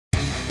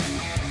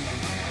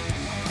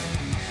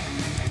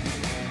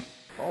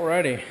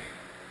Alrighty.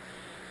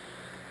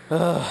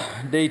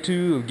 Day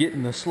 2 of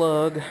getting the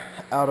slug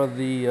out of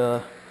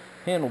the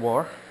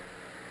handlebar.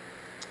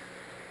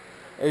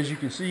 As you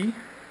can see,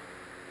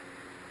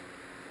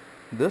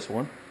 this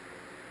one,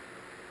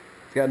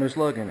 it's got no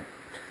slug in it.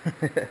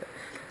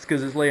 It's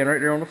because it's laying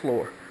right there on the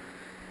floor.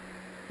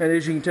 And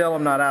as you can tell,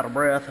 I'm not out of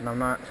breath, and I'm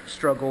not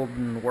struggled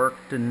and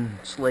worked and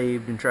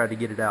slaved and tried to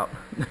get it out.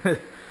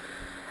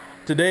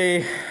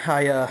 Today,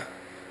 I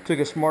took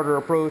a smarter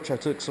approach. I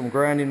took some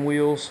grinding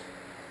wheels,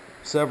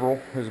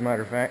 several as a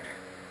matter of fact,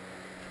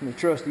 and the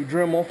trusty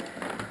Dremel.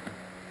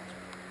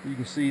 You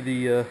can see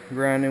the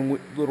grinding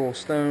little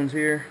stones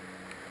here.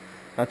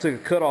 I took a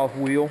cutoff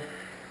wheel,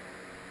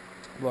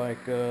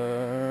 like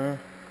one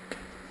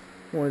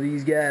of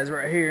these guys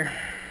right here.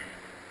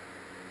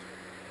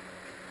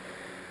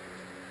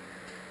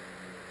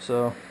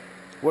 So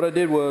what I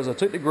did was I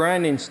took the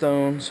grinding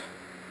stones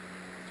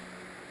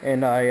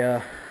and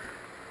I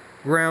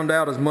ground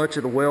out as much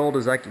of the weld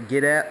as I could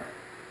get at.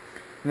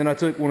 And then I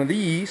took one of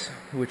these,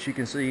 which you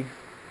can see,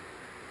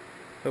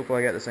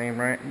 hopefully I got the same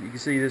right. You can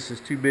see this is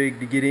too big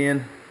to get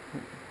in.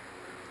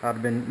 I'd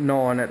have been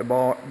gnawing at the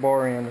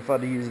bar end if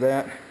I'd used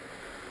that.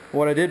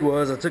 What I did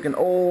was I took an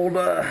old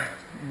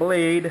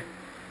blade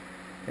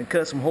and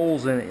cut some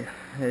holes in it,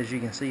 as you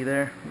can see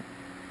there.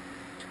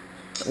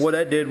 What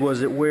that did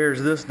was it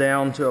wears this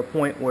down to a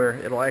point where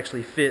it'll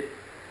actually fit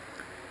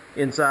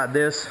inside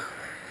this.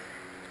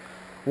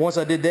 Once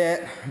I did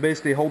that,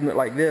 basically holding it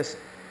like this,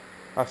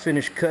 I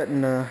finished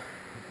cutting the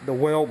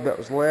weld that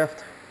was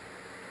left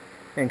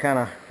and kind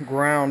of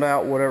ground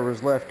out whatever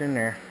was left in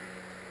there.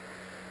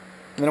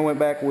 And then I went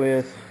back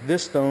with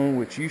this stone,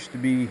 which used to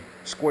be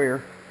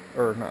square,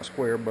 or not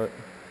square, but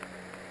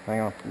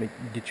hang on, let me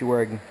get you where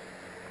I can,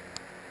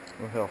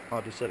 oh hell,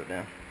 I'll just set it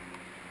down.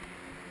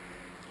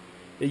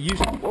 It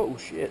used to, whoa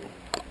shit,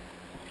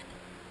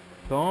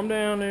 calm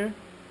down there.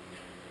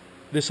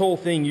 This whole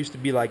thing used to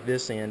be like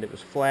this end. It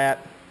was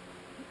flat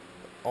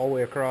all the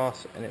way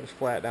across, and it was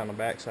flat down the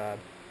backside.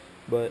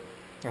 But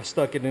I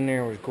stuck it in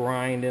there and was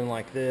grinding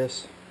like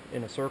this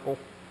in a circle,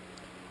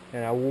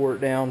 and I wore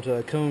it down to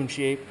a cone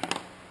shape.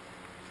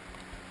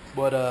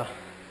 But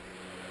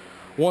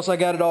once I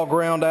got it all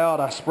ground out,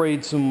 I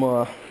sprayed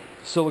some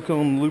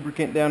silicone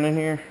lubricant down in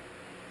here.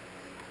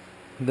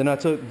 Then I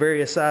took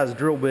various size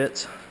drill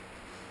bits,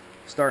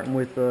 starting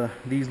with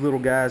these little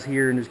guys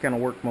here, and just kind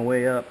of worked my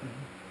way up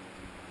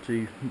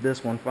to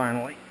this one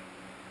finally.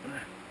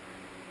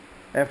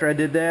 After I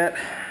did that,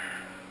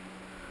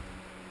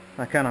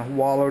 I kind of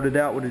wallowed it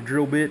out with a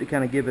drill bit to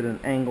kind of give it an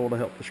angle to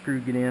help the screw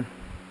get in.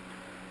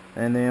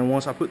 And then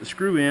once I put the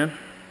screw in,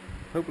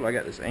 hopefully I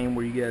got this aimed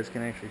where you guys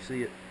can actually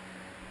see it.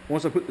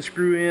 Once I put the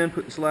screw in,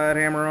 put the slide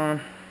hammer on,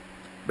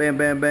 bam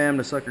bam bam,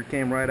 the sucker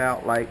came right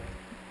out like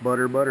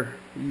butter butter,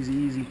 easy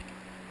easy.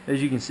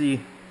 As you can see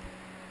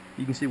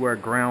where I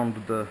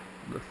ground the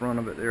front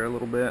of it there a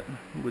little bit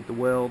with the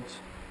welds.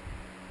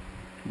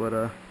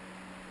 But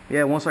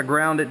yeah, once I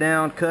ground it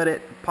down, cut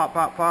it, pop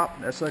pop pop,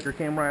 that sucker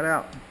came right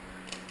out,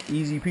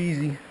 easy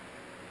peasy.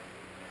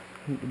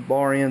 The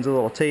bar end's a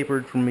little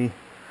tapered from me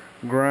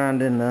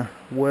grinding the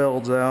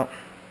welds out,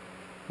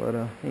 but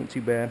ain't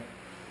too bad.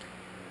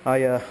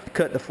 I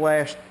cut the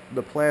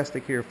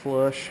plastic here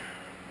flush,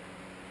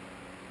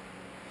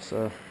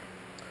 so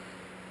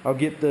I'll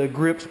get the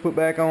grips put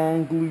back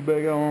on, glued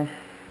back on,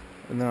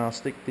 and then I'll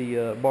stick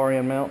the bar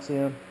end mounts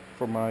in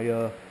for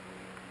my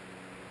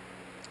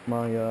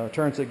my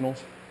turn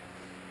signals.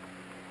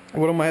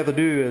 What I'm gonna have to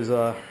do is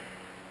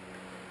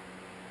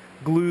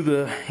glue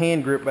the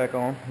hand grip back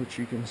on, which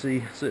you can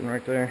see sitting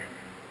right there.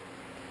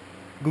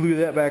 Glue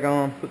that back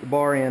on, put the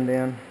bar end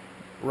in,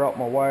 route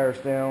my wires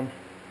down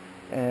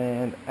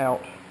and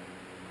out.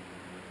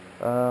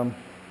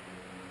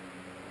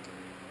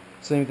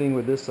 Same thing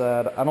with this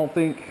side. I don't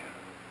think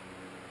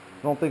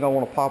I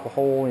want to pop a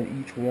hole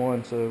in each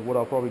one, so what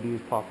I'll probably do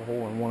is pop a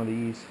hole in one of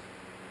these.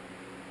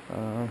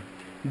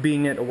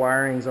 Being that the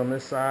wiring's on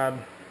this side,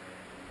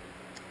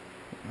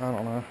 I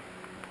don't know.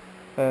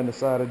 I haven't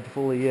decided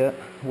fully yet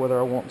whether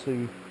I want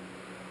to.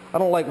 I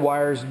don't like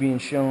wires being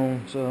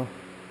shown, so,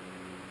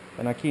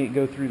 and I can't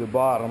go through the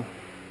bottom.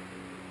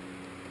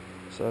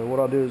 So what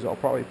I'll do is I'll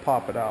probably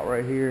pop it out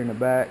right here in the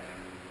back.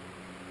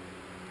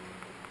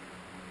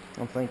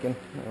 I'm thinking,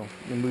 let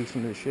me move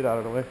some of this shit out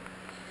of the way.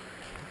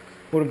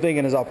 What I'm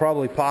thinking is I'll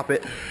probably pop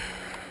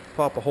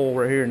a hole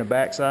right here in the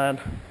back side,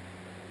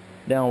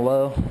 down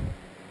low,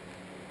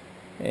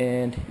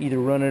 and either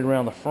run it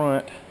around the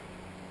front,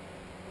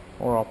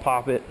 or I'll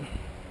pop it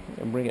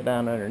and bring it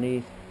down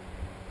underneath.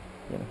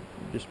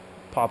 Just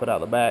pop it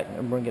out the back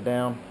and bring it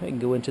down. It can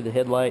go into the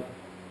headlight,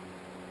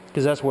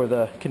 because that's where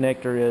the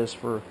connector is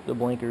for the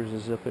blinkers,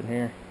 is up in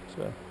here.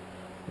 So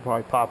I'll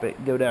probably pop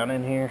it, go down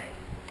in here.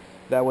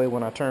 That way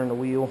when I turn the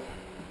wheel,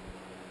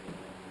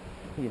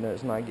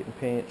 it's not getting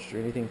pinched or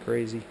anything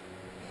crazy.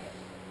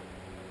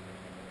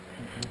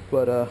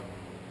 But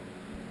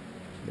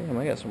damn,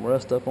 I got some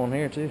rust up on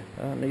here too.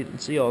 I need to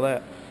see all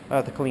that. I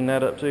have to clean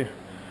that up too.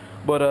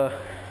 But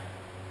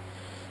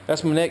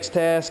that's my next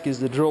task, is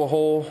to drill a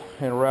hole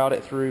and route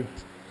it through.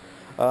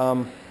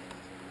 A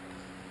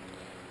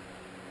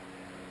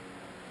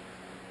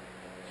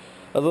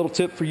little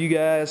tip for you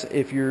guys,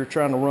 if you're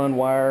trying to run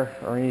wire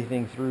or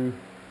anything through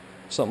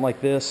something like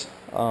this,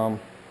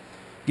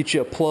 get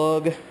you a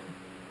plug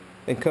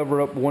and cover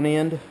up one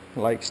end,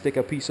 like stick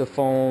a piece of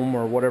foam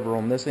or whatever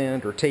on this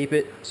end, or tape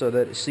it so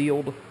that it's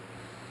sealed.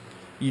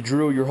 You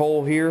drill your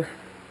hole here,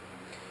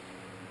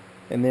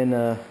 and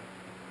then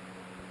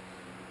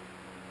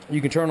you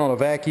can turn on a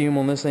vacuum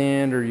on this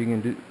end, or you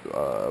can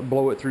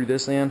blow it through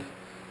this end.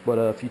 But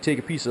if you take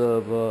a piece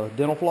of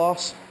dental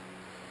floss,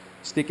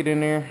 stick it in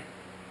there.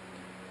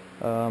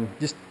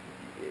 Just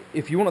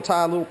if you want to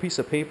tie a little piece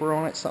of paper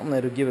on it, something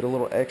that'll give it a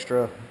little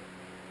extra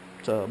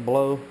to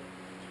blow.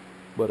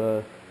 But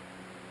you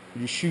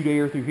just shoot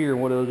air through here,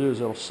 and what it'll do is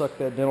it'll suck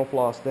that dental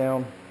floss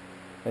down,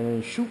 and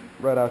then shoot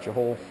right out your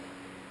hole.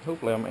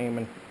 Hopefully I'm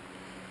aiming.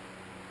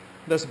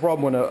 That's the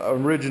problem with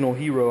an original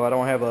Hero. I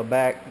don't have a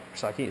back,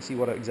 so I can't see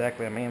what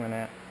exactly I'm aiming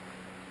at.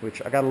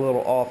 Which I got a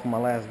little off in my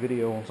last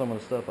video on some of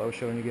the stuff I was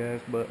showing you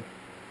guys, but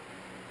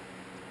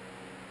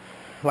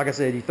like I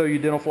said, you throw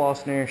your dental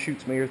floss in there,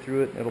 shoot some air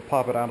through it, it'll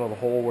pop it out of the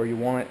hole where you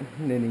want it,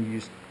 and then you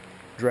just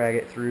drag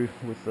it through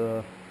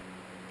with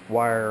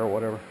wire or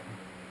whatever.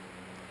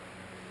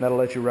 That'll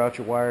let you route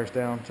your wires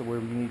down to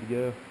wherever you need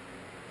to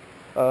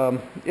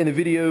go. In the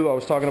video, I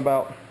was talking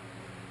about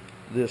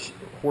this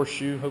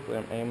horseshoe. Hopefully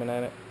I'm aiming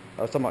at it.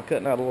 I was talking about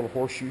cutting out a little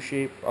horseshoe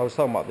shape. I was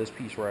talking about this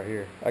piece right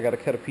here. I got to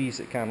cut a piece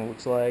that kind of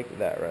looks like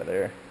that right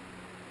there,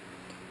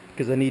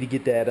 because I need to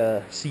get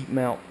that seat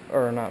mount,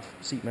 or not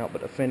seat mount,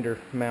 but a fender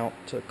mount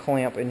to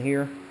clamp in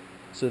here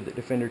so that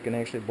the fender can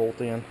actually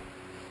bolt in.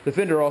 The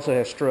fender also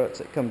has struts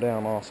that come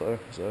down also,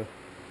 so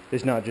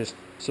it's not just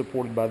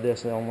supported by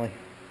this only.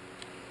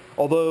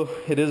 Although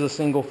it is a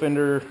single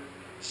fender,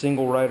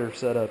 single rider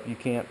setup, you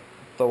can't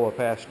throw a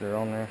passenger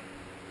on there.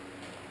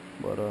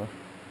 But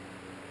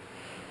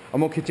I'm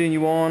going to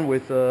continue on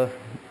with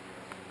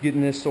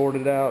getting this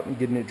sorted out and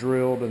getting it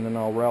drilled, and then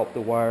I'll route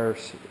the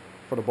wires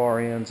for the bar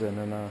ends, and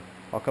then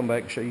I'll come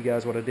back and show you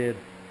guys what I did.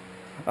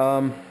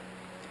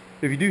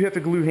 If you do have to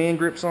glue hand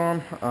grips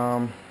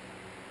on,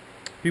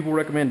 people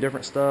recommend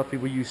different stuff.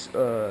 People use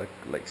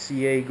like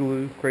CA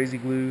glue, crazy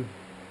glue,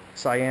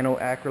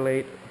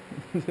 cyanoacrylate.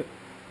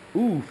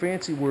 Ooh,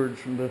 fancy words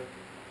from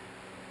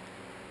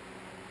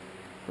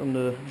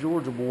the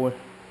Georgia boy.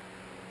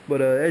 But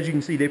as you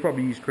can see, they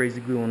probably use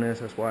crazy glue on this.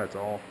 That's why it's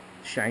all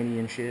shiny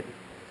and shit.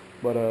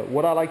 But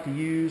what I like to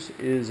use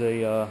is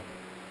a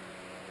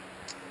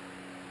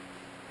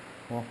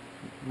well,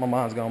 my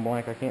mind's gone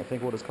blank. I can't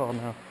think what it's called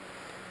now.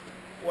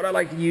 What I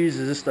like to use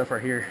is this stuff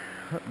right here,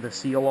 the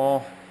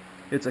Seal-All.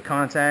 It's a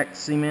contact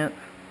cement.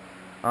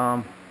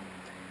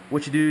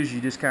 What you do is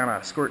you just kind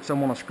of squirt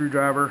some on a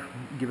screwdriver,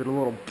 give it a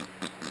little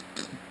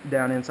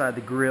down inside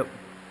the grip.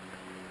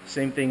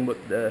 Same thing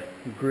with the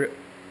grip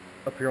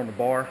up here on the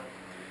bar.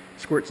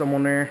 Squirt some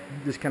on there,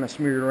 just kind of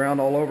smear it around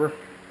all over.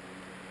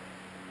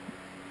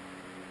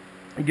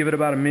 Give it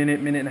about a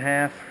minute, minute and a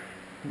half.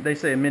 They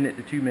say a minute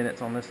to 2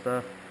 minutes on this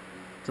stuff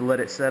to let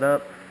it set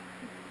up.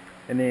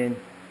 And then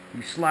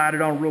you slide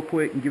it on real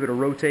quick and give it a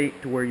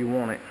rotate to where you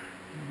want it.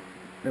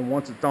 And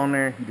once it's on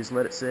there, you just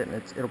let it sit,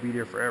 and it'll be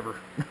there forever.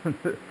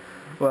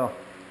 Well,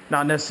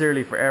 not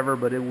necessarily forever,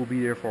 but it will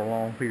be there for a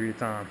long period of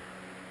time.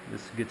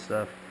 This is good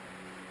stuff.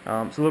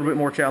 It's a little bit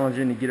more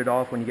challenging to get it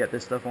off when you got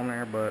this stuff on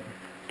there, but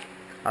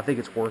I think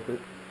it's worth it.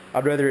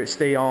 I'd rather it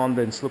stay on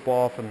than slip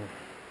off, and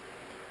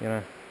you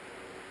know,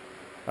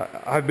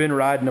 I've been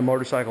riding a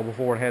motorcycle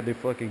before and had the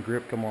fucking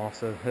grip come off,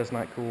 so that's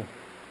not cool.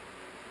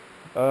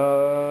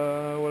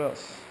 What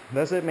else?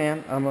 That's it,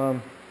 man. I'm gonna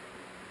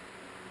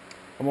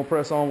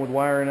press on with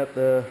wiring up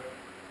the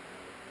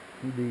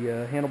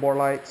handlebar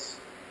lights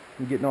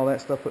and getting all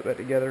that stuff put back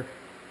together,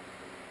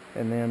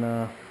 and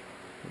then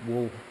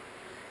we'll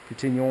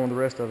continue on with the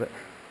rest of it.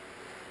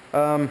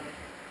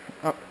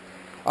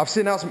 I've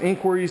sent out some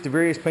inquiries to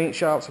various paint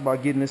shops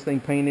about getting this thing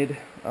painted.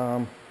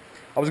 I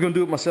was going to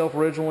do it myself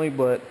originally,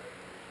 but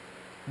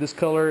this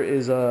color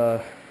is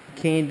a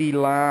candy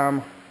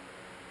lime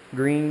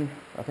green,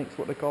 I think is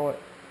what they call it.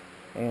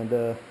 And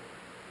I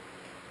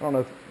don't know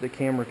if the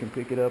camera can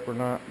pick it up or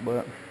not,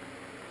 but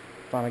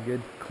find a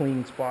good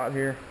clean spot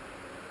here.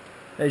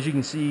 As you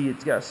can see,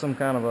 it's got some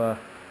kind of a,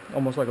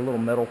 almost like a little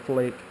metal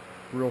flake,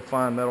 real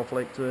fine metal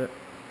flake to it.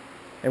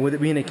 And with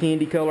it being a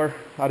candy color,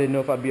 I didn't know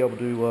if I'd be able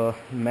to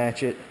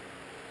match it.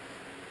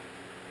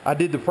 I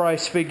did the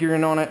price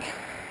figuring on it.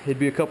 It'd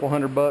be a couple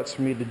 $100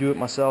 for me to do it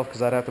myself,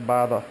 because I'd have to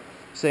buy the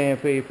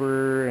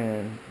sandpaper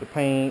and the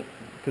paint,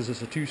 because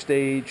it's a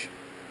 2-stage.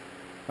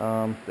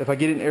 If I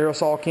get it in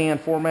aerosol can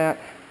format,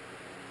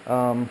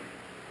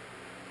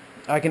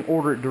 I can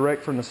order it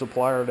direct from the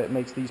supplier that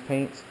makes these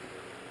paints,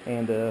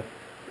 and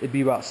it'd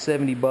be about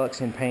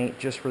 $70 in paint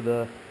just for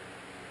the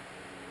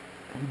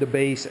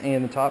base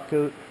and the top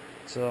coat.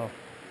 So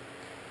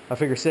I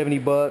figure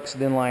 $70,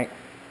 then like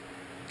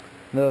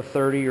another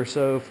 30 or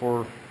so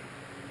for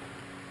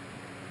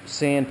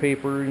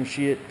sandpaper and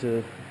shit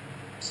to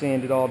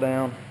sand it all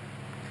down.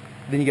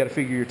 Then you got to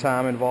figure your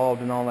time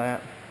involved and all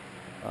that.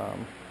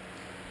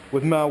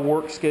 with my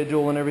work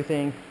schedule and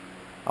everything,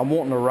 I'm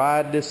wanting to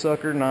ride this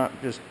sucker, not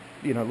just,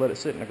 you know, let it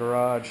sit in the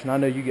garage. And I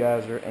know you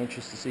guys are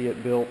anxious to see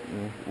it built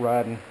and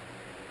riding.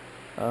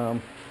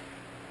 I'm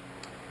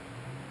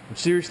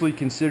seriously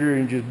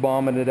considering just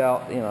bombing it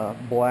out in a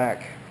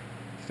black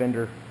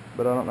fender,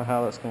 but I don't know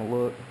how that's going to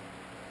look.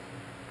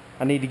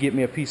 I need to get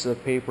me a piece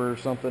of paper or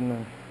something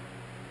and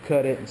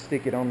cut it and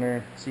stick it on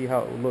there, see how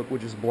it would look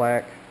with just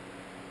black.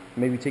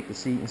 Maybe take the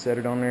seat and set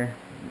it on there,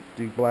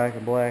 do black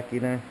and black,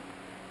 you know.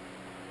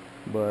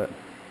 But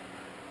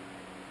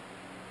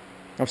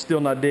I'm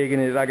still not digging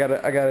it. I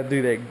gotta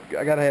do that.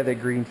 I gotta have that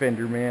green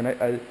fender,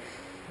 man.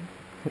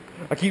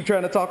 I keep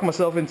trying to talk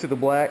myself into the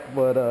black,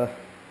 but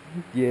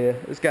yeah,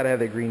 it's gotta have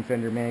that green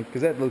fender, man,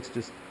 because that looks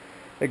just,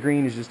 that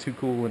green is just too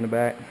cool in the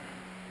back,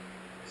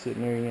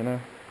 sitting there, you know.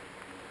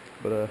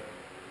 But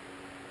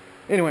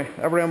anyway,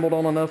 I've rambled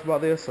on enough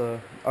about this.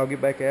 I'll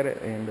get back at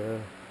it,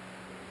 and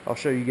I'll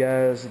show you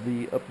guys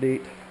the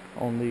update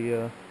on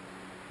the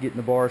getting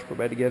the bars put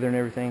back together and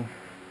everything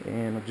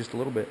in just a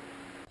little bit.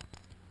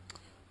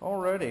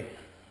 Alrighty,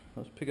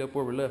 let's pick up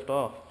where we left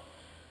off.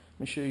 Let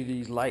me show you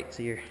these lights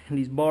here.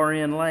 These bar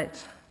end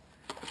lights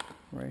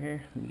right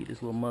here. Let me get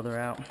this little mother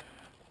out.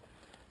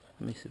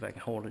 Let me see if I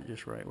can hold it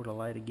just right where the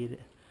light will get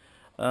it.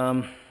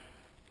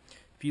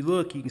 If you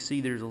look, you can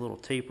see there's a little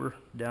taper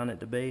down at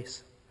the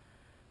base.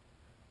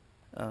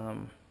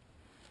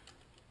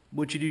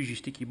 What you do is you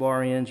stick your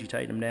bar ends, you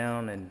tighten them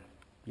down, and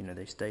you know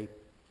they stay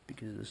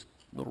because this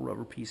little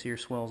rubber piece here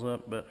swells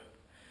up. But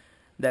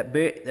that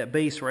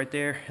base right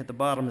there at the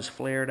bottom is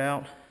flared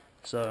out.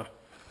 So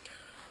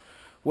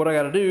what I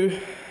got to do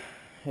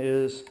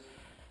is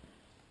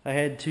I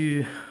had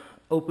to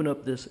open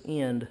up this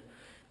end.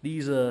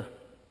 These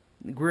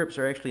grips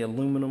are actually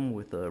aluminum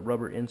with a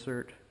rubber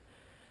insert.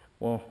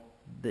 Well,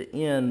 the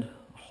end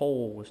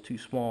hole was too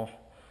small,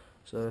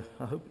 so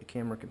I hope the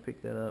camera can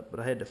pick that up, but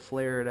I had to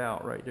flare it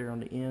out right there on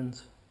the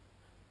ends.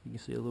 You can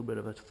see a little bit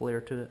of a flare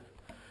to it.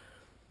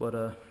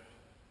 But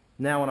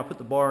now when I put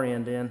the bar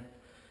end in,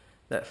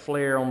 that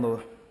flare on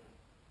the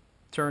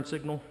turn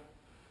signal,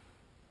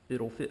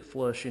 it'll fit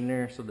flush in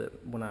there so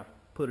that when I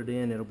put it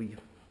in, it'll be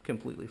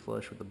completely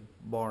flush with the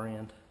bar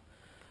end.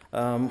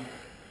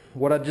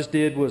 What I just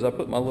did was I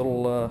put my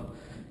little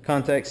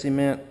contact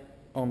cement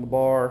on the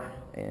bar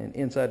and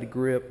inside the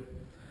grip,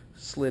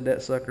 slid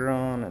that sucker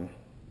on, and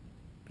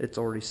it's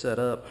already set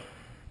up.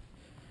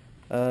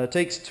 It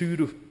takes 2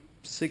 to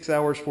 6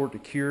 hours for it to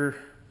cure.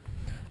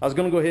 I was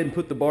going to go ahead and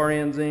put the bar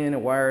ends in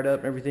and wire it up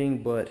and everything,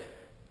 but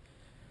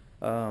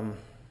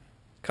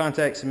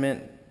contact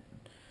cement,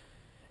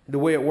 the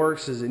way it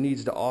works is it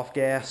needs to off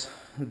gas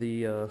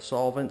the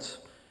solvents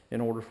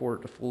in order for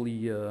it to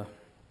fully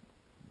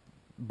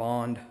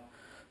bond.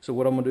 So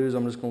what I'm going to do is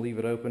I'm just going to leave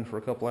it open for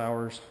a couple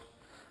hours,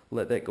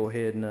 let that go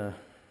ahead and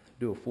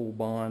do a full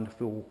bond,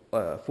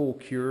 full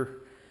cure,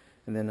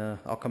 and then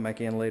I'll come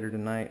back in later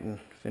tonight and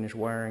finish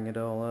wiring it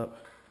all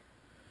up.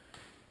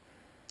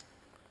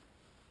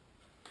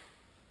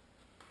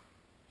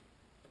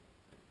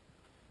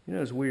 You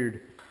know, it's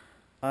weird.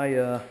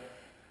 I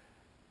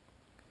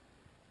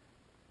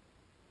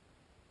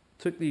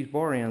took these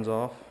bar ends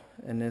off,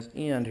 and this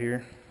end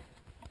here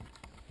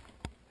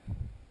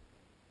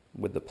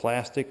with the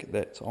plastic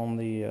that's on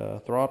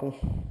the throttle,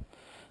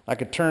 I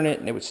could turn it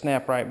and it would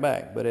snap right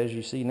back, but as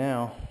you see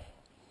now,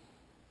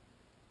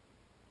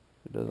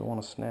 it doesn't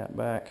want to snap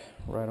back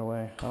right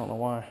away. I don't know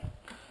why.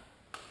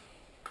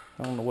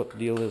 I don't know what the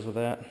deal is with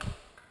that.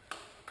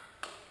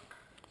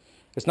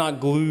 It's not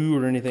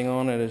glue or anything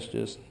on it, it's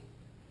just,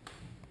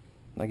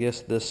 I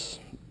guess this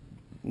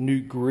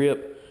new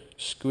grip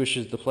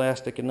squishes the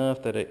plastic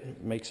enough that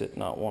it makes it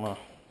not want to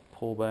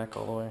pull back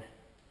all the way.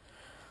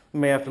 You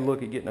may have to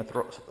look at getting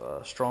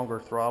a stronger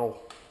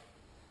throttle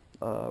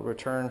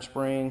return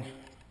spring,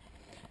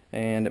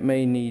 and it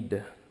may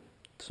need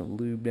some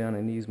lube down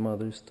in these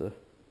mothers to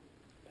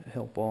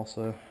help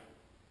also,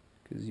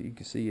 because you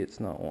can see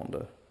it's not wanting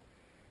to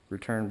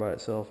return by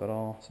itself at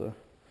all. So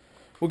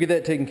we'll get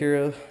that taken care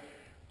of,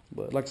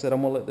 but like I said,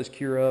 I'm gonna let this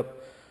cure up,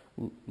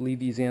 leave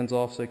these ends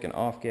off so it can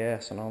off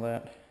gas and all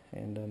that,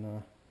 and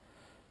then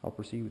I'll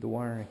proceed with the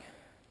wiring.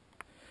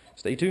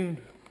 Stay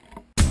tuned.